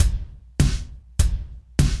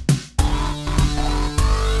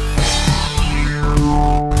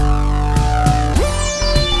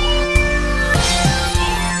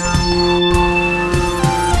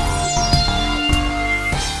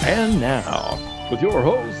with your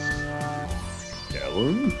hosts,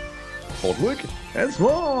 Alan, Holdwick, and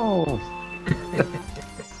Smalls.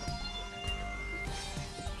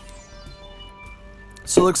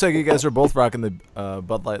 So it looks like you guys are both rocking the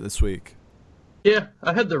Bud Light this week. Yeah,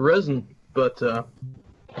 I had the resin, but I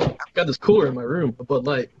got this cooler in my room, a Bud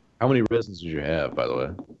Light. How many resins did you have, by the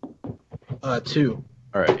way? 2.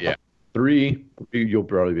 All right, yeah. 3, you'll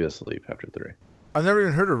probably be asleep after 3. I've never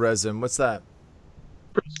even heard of resin. What's that?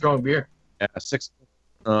 Pretty strong beer. Yeah, 6.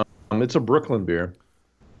 It's a Brooklyn beer.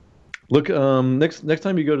 Look, next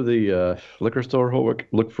time you go to the liquor store, Holdwick,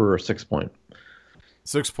 look for a 6 Point.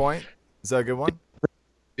 6 Point? Is that a good one?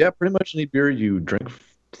 Yeah, pretty much any beer you drink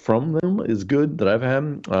from them is good that I've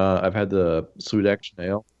had. I've had the Sweet Action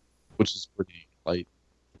Ale, which is pretty light,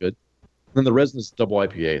 good. And then the resin is double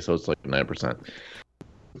IPA, so it's like 9%.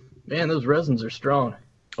 Man, those resins are strong.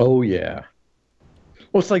 Oh, yeah.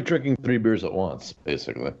 Well, it's like drinking 3 beers at once,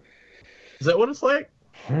 basically. Is that what it's like?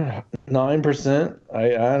 9%?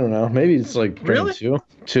 I don't know. Maybe it's like Really? two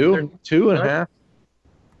and a half.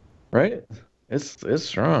 Right? It's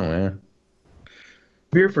strong, man.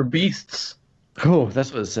 Beer for beasts. Oh,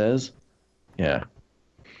 that's what it says. Yeah.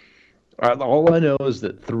 All I know is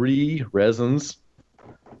that 3 resins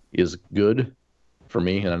is good for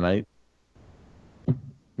me in a night.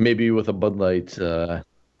 Maybe with a Bud Light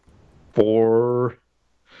 4,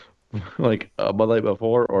 like a Bud Light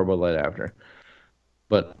before or a Bud Light after.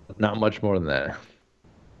 But not much more than that.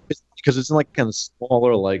 Because it's in like kind of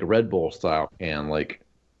smaller, like Red Bull style can. Like,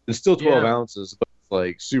 it's still 12 ounces, but it's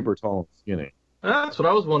like super tall and skinny. That's what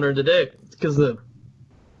I was wondering today. Because the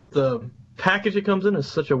package it comes in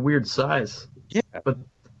is such a weird size. Yeah. But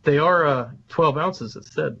they are 12 ounces, it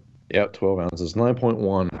said. Yeah, 12 ounces,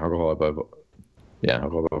 9.1 alcohol by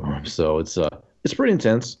volume. So it's pretty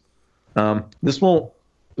intense. This won't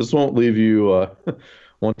leave you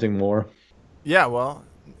wanting more. Yeah, well,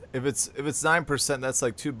 if it's 9%, that's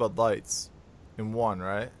like 2 Bud Lights in one,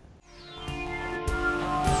 right?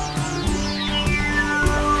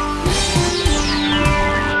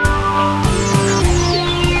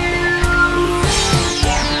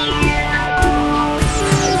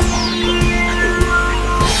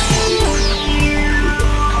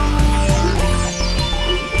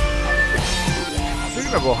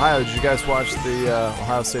 Speaking of Ohio, did you guys watch the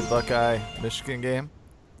Ohio State Buckeye Michigan game?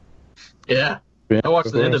 Yeah. I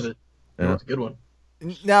watched the end of it. Yeah. That was a good one.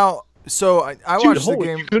 Now, so I watched the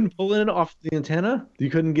game. You couldn't pull in off the antenna? You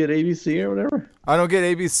couldn't get ABC or whatever? I don't get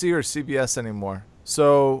ABC or CBS anymore.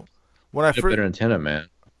 So when I Get a first, better antenna, man.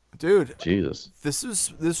 dude, Jesus. this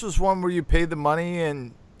was one where you pay the money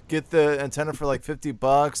and get the antenna for like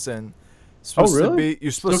 $50, and it's supposed to really? be,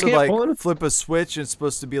 you're supposed Still to can't like pull it? flip a switch, and it's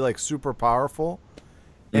supposed to be like super powerful.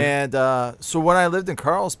 And so when I lived in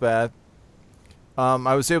Carlsbad,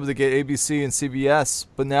 I was able to get ABC and CBS,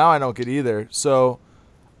 but now I don't get either. So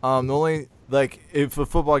the only, like, if a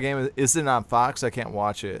football game isn't on Fox, I can't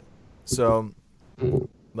watch it. So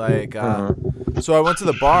like so I went to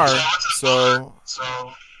the bar, so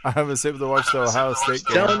I was able to watch the Ohio State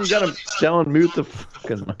game. Dallin, you gotta mute the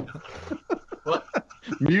fucking What?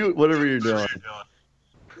 mute whatever you're doing.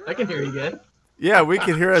 I can hear you guys. Yeah, we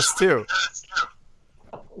can hear us too.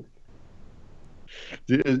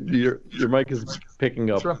 Your mic is picking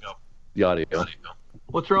up What's wrong? the audio.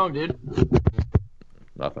 What's wrong, dude?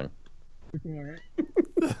 Nothing.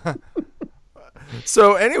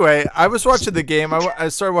 So anyway, I was watching the game. I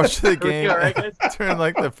started watching the game All right, guys? during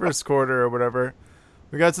like the first quarter or whatever.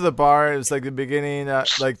 We got to the bar. It was like the beginning,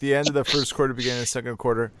 like the end of the first quarter, beginning of the second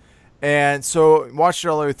quarter. And so watched it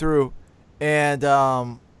all the way through. And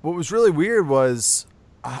what was really weird was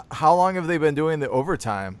how long have they been doing the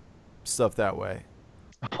overtime stuff that way?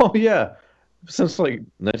 Oh yeah, since like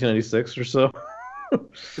 1996 or so.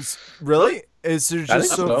 Really? Is there I just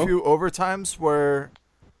think so so. few overtimes where,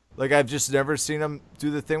 like, I've just never seen them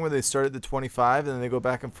do the thing where they start at the 25 and then they go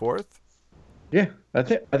back and forth? Yeah, I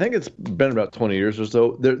think it's been about 20 years or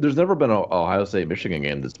so. There's never been an Ohio State Michigan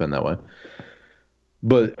game that's been that way.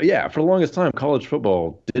 But yeah, for the longest time, college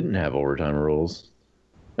football didn't have overtime rules,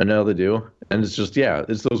 and now they do. And it's just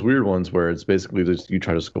it's those weird ones where it's basically just you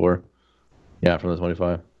try to score. Yeah, from the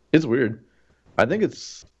 25. It's weird. I think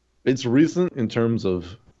it's recent in terms of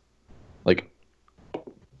like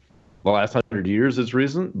the last 100 years. It's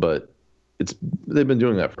recent, but they've been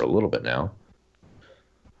doing that for a little bit now.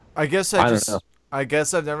 I guess I don't know. I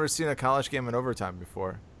guess I've never seen a college game in overtime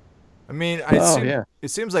before. I mean,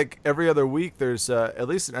 it seems like every other week there's at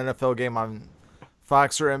least an NFL game on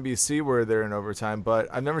Fox or NBC where they're in overtime, but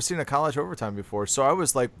I've never seen a college overtime before. So I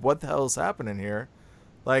was like, what the hell is happening here?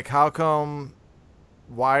 Like, how come?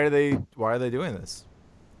 Why are they doing this?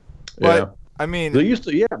 Yeah. But I mean, They used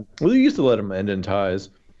to, yeah. Well, they used to let them end in ties.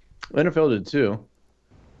 NFL did too.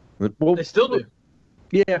 Well, They still do.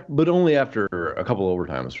 yeah, but only after a couple of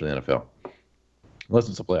overtimes for the NFL, unless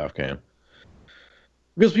it's a playoff game.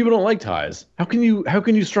 Because people don't like ties. How can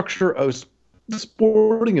you structure a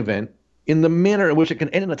sporting event in the manner in which it can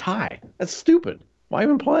end in a tie? That's stupid. Why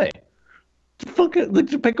even play? Fucking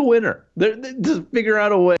just pick a winner. Just figure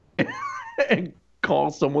out a way and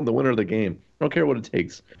call someone the winner of the game. I don't care what it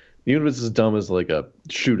takes. Even if it's as dumb as like a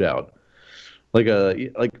shootout, like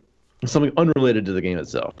something unrelated to the game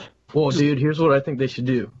itself. Well, dude, here's what I think they should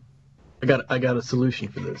do. I got a solution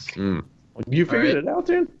for this. You figured it out,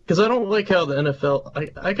 dude? Because I don't like how the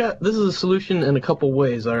NFL. I got this is a solution in a couple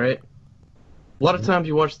ways. All right. A lot of times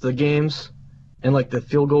you watch the games, and like the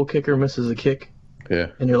field goal kicker misses a kick, Yeah.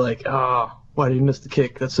 and you're like, why did he miss the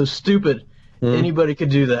kick? That's so stupid. Anybody could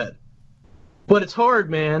do that. But it's hard,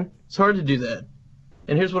 man. It's hard to do that.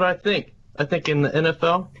 And here's what I think. I think in the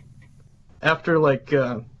NFL, after like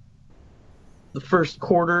the first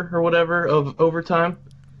quarter or whatever of overtime,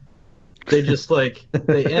 they just like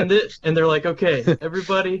they end it and they're like, okay,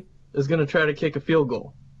 everybody is gonna try to kick a field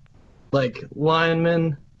goal. Like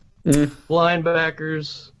linemen,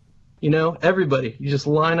 linebackers, everybody. You just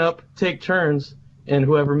line up, take turns, and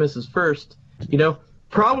whoever misses first,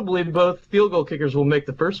 probably both field goal kickers will make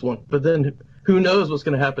the first one, but then who knows what's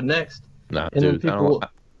gonna happen next? Nah, And then dude, people-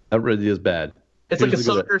 that really is bad. It's Here's like a the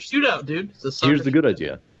good- soccer shootout, dude. It's a soccer Here's the good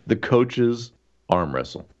idea: the coaches arm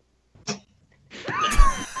wrestle.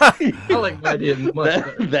 I like my idea much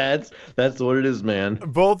better. That's what it is, man.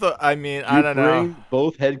 both. I mean, I don't know. Bring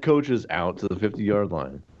both head coaches out to the 50-yard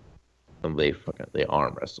line, and they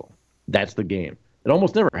arm wrestle. That's the game. It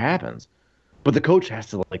almost never happens, but the coach has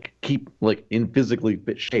to keep in physically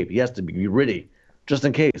fit shape. He has to be ready just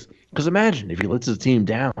in case. Because imagine if he lets his team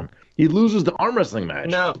down, he loses the arm wrestling match.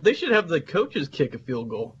 Now, they should have the coaches kick a field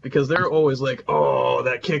goal because they're always like, oh,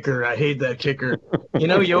 that kicker, I hate that kicker. They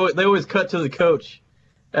always cut to the coach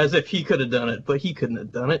as if he could have done it, but he couldn't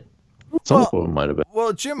have done it. Some of them might have been.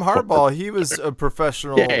 Well, Jim Harbaugh, he was a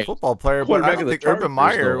professional Yeah, football player, but I quarterback don't of the think Urban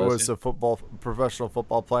Chargers, Meyer no less, was yeah. a professional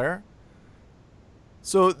football player.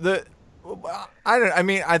 So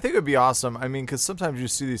I think it would be awesome. I mean, because sometimes you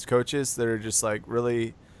see these coaches that are just like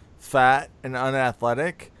really fat and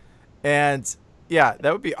unathletic, and yeah,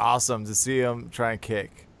 that would be awesome to see them try and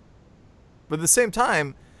kick. But at the same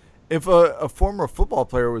time, if a former football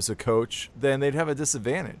player was a coach, then they'd have a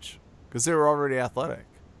disadvantage because they were already athletic.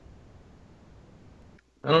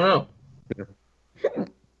 I don't know.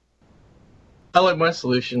 I like my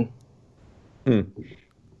solution.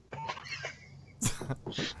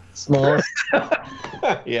 Smaller.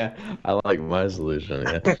 Yeah, I like my solution.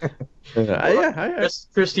 Yeah.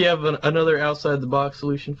 Chris, do you have another outside the box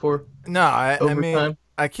solution for No, I mean, overtime?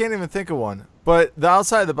 I can't even think of one. But the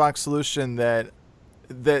outside the box solution that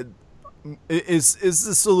is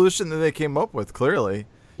the solution that they came up with, clearly.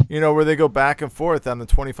 Where they go back and forth on the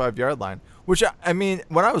 25-yard line. Which, I mean,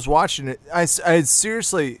 when I was watching it, I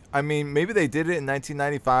seriously, I mean, maybe they did it in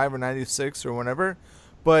 1995 or 96 or whenever,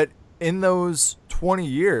 but in those 20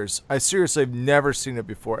 years, I seriously have never seen it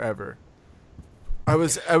before, ever. I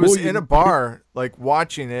was in a bar,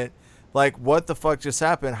 watching it, what the fuck just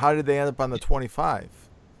happened? How did they end up on the 25?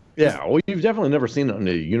 Yeah, well, you've definitely never seen it in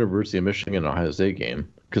the University of Michigan Ohio State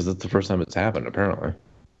game because that's the first time it's happened, apparently.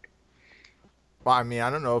 Well, I mean, I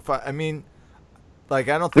don't know if I mean, I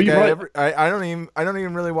don't think I don't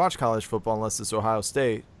even really watch college football unless it's Ohio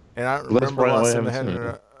State, and I don't remember the last time they had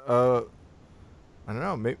I don't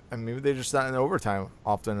know, maybe they're just not in overtime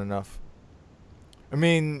often enough. I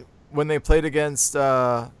mean, when they played against,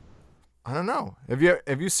 I don't know. Have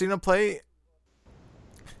you seen them play?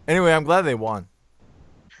 Anyway, I'm glad they won.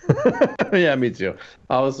 Yeah, me too.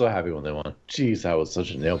 I was so happy when they won. Jeez, that was such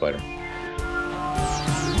a nail biter.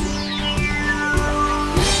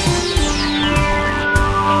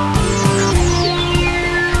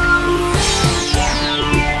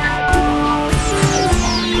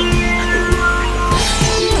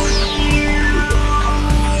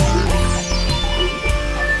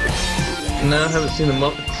 No, I haven't seen the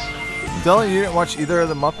Muppets. Dylan, you didn't watch either of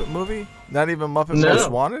the Muppet movie? Not even Muppet No. Most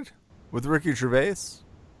Wanted with Ricky Gervais?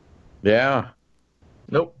 Yeah,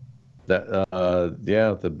 Nope. that.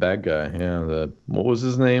 The bad guy. Yeah, what was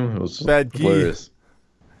his name? It was Bad Guy. hilarious.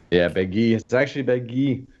 Yeah, Bad Guy. It's actually Bad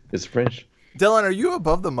Guy. It's French. Dylan, are you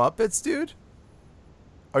above the Muppets, dude?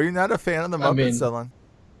 Are you not a fan of the Muppets, I mean- Dylan?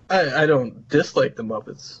 I don't dislike the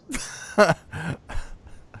Muppets.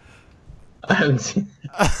 I haven't seen.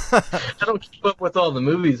 I don't keep up with all the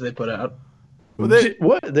movies they put out. Well,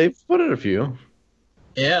 What? They've put in a few.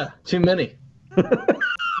 Yeah, too many.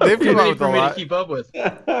 They've Too come out many with a for me to lot. keep up with.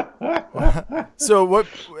 So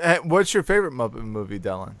what's your favorite Muppet movie,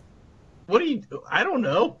 Dylan? What do you? I don't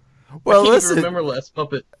know. Well, I can't listen, even remember last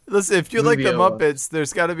Muppet. listen. If you like movie the I watched. Muppets,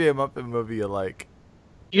 there's got to be a Muppet movie you like.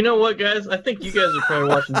 You know what, guys? I think you guys are probably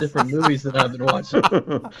watching different movies than I've been watching.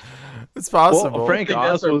 It's possible. Well, Frank I think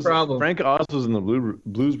that's Oz our was problem. Frank Oz was in the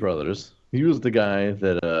Blues Brothers. He was the guy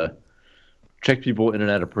that checked people in and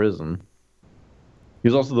out of prison. He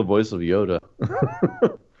was also the voice of Yoda.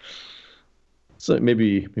 So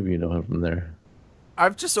maybe you know him from there.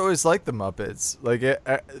 I've just always liked the Muppets, like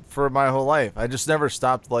for my whole life. I just never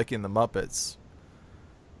stopped liking the Muppets.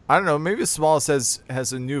 I don't know. Maybe Smalls has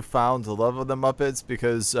a newfound love of the Muppets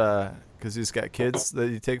because he's got kids that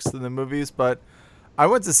he takes to the movies. But I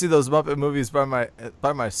went to see those Muppet movies by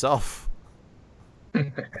myself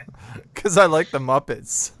because I like the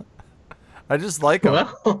Muppets. I just like them.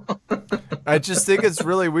 Well, I just think it's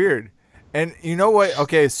really weird. And you know what?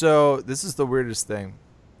 Okay, so this is the weirdest thing,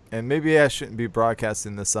 and maybe I shouldn't be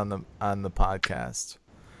broadcasting this on the podcast.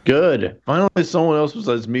 Good. Finally, someone else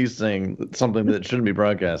besides me saying something that shouldn't be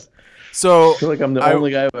broadcast. So I feel like I'm the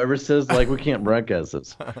only guy who ever says like we can't broadcast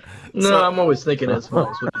this. no, I'm always thinking as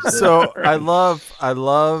Smalls. What you said. So I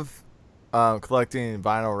love collecting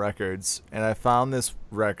vinyl records, and I found this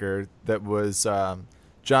record that was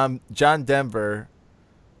John Denver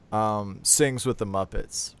sings with the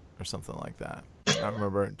Muppets or something like that. I don't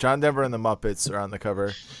remember. John Denver and the Muppets are on the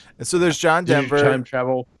cover, and so there's John Did Denver. you time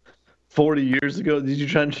travel 40 years ago? Did you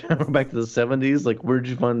try and travel back to the 70s? Like, where'd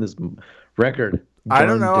you find this record? I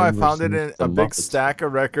don't know. I Denver found it sings in the a big Muppets. stack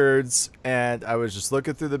of records, and I was just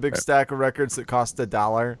looking through the big stack of records that cost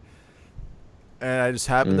 $1, and I just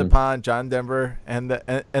happened upon John Denver and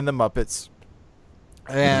the Muppets,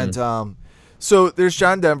 and so there's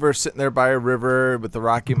John Denver sitting there by a river with the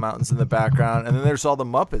Rocky Mountains in the background, and then there's all the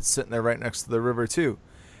Muppets sitting there right next to the river too,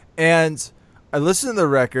 and I listened to the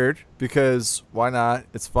record because why not?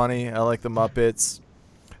 It's funny. I like the Muppets,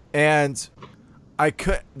 and I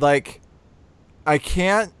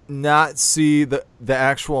can't not see the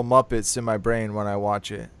actual Muppets in my brain when I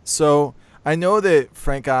watch it. So I know that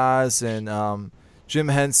Frank Oz and Jim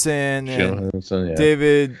Henson and Yeah.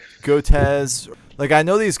 David Gotez, like I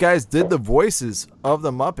know these guys did the voices of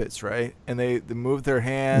the Muppets, right? And they moved their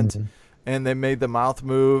hand and they made the mouth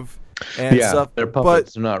move and stuff. They're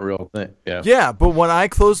puppets. They're not real thing. Yeah. Yeah, but when I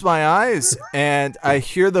close my eyes and I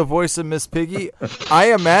hear the voice of Miss Piggy,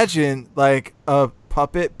 I imagine like a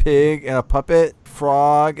puppet pig and a puppet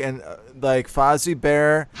frog and like Fozzie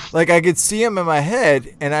Bear. Like I could see them in my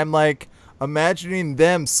head, and I'm like imagining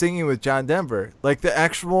them singing with John Denver, like the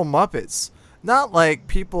actual Muppets, not like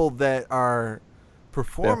people that are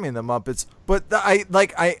performing the Muppets. But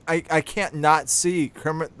I can't not see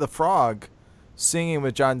Kermit the Frog singing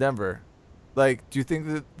with John Denver. Like, do you think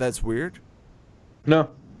that that's weird? No.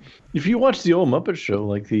 If you watch the old Muppet Show,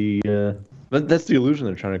 like that's the illusion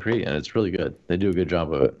they're trying to create, and it's really good. They do a good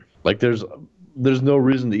job of it. Like there's no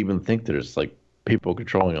reason to even think there's like people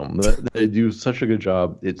controlling them. They do such a good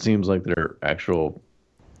job. It seems like their actual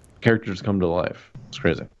characters come to life. It's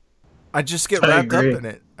crazy. I just get I wrapped up agree. in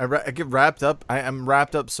it. I get wrapped up. I'm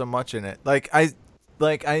wrapped up so much in it.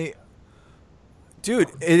 Dude,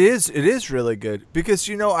 it is really good because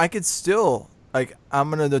I could still like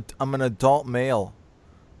I'm an adult male.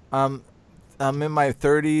 I'm in my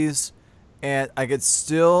 30s, and I could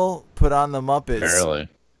still put on the Muppets. Barely.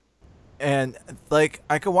 And like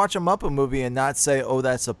I could watch a Muppet movie and not say, "Oh,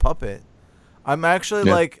 that's a puppet." I'm actually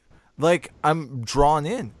Yeah. like I'm drawn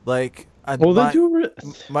in. Like Well, my, they do.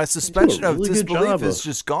 my suspension really of good disbelief job is of-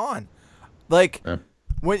 just gone. Like Yeah.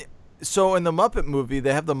 so in the Muppet movie,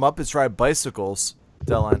 they have the Muppets ride bicycles.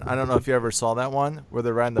 Dylan, I don't know if you ever saw that one where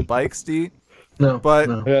they're riding the bikes, D. No, But-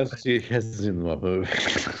 no. Yes, he has seen the Muppet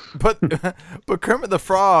movie. But Kermit the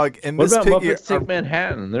Frog and What Miss about Piggy Muppets Take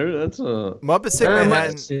Manhattan? That's a Muppets Take I might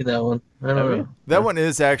Manhattan. see that one. I don't Have know. you? That one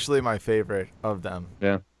is actually my favorite of them.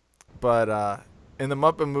 yeah. But in the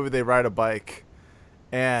Muppet movie, they ride a bike,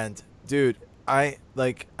 and dude, I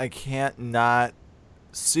can't not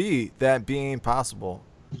see that being possible.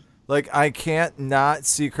 Like I can't not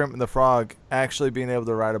see Kermit the Frog actually being able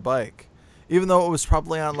to ride a bike, even though it was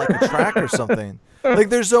probably on like a track or something. Like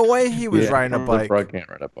there's no way he was riding a The bike. frog can't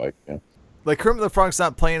ride a bike. Yeah. Like Kermit the Frog's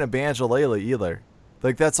not playing a banjo either.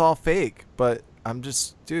 Like that's all fake. But I'm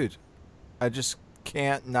just, dude, I just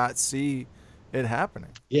can't not see it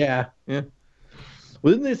happening. Yeah. Yeah.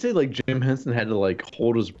 Well, didn't they say like Jim Henson had to like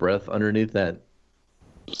hold his breath underneath that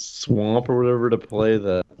swamp or whatever to play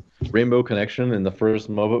the Rainbow Connection in the first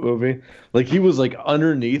Muppet movie? Like he was like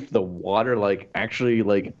underneath the water, like actually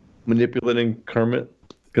like manipulating Kermit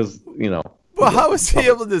because Well, how was he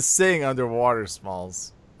able to sing underwater,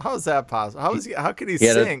 Smalls? How is that possible? How could he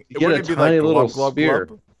sing? He had a tiny little spear.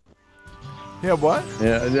 Yeah, what?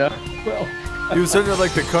 Yeah, well, he was under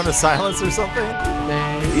like the cone of silence or something.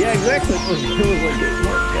 yeah, exactly. It was like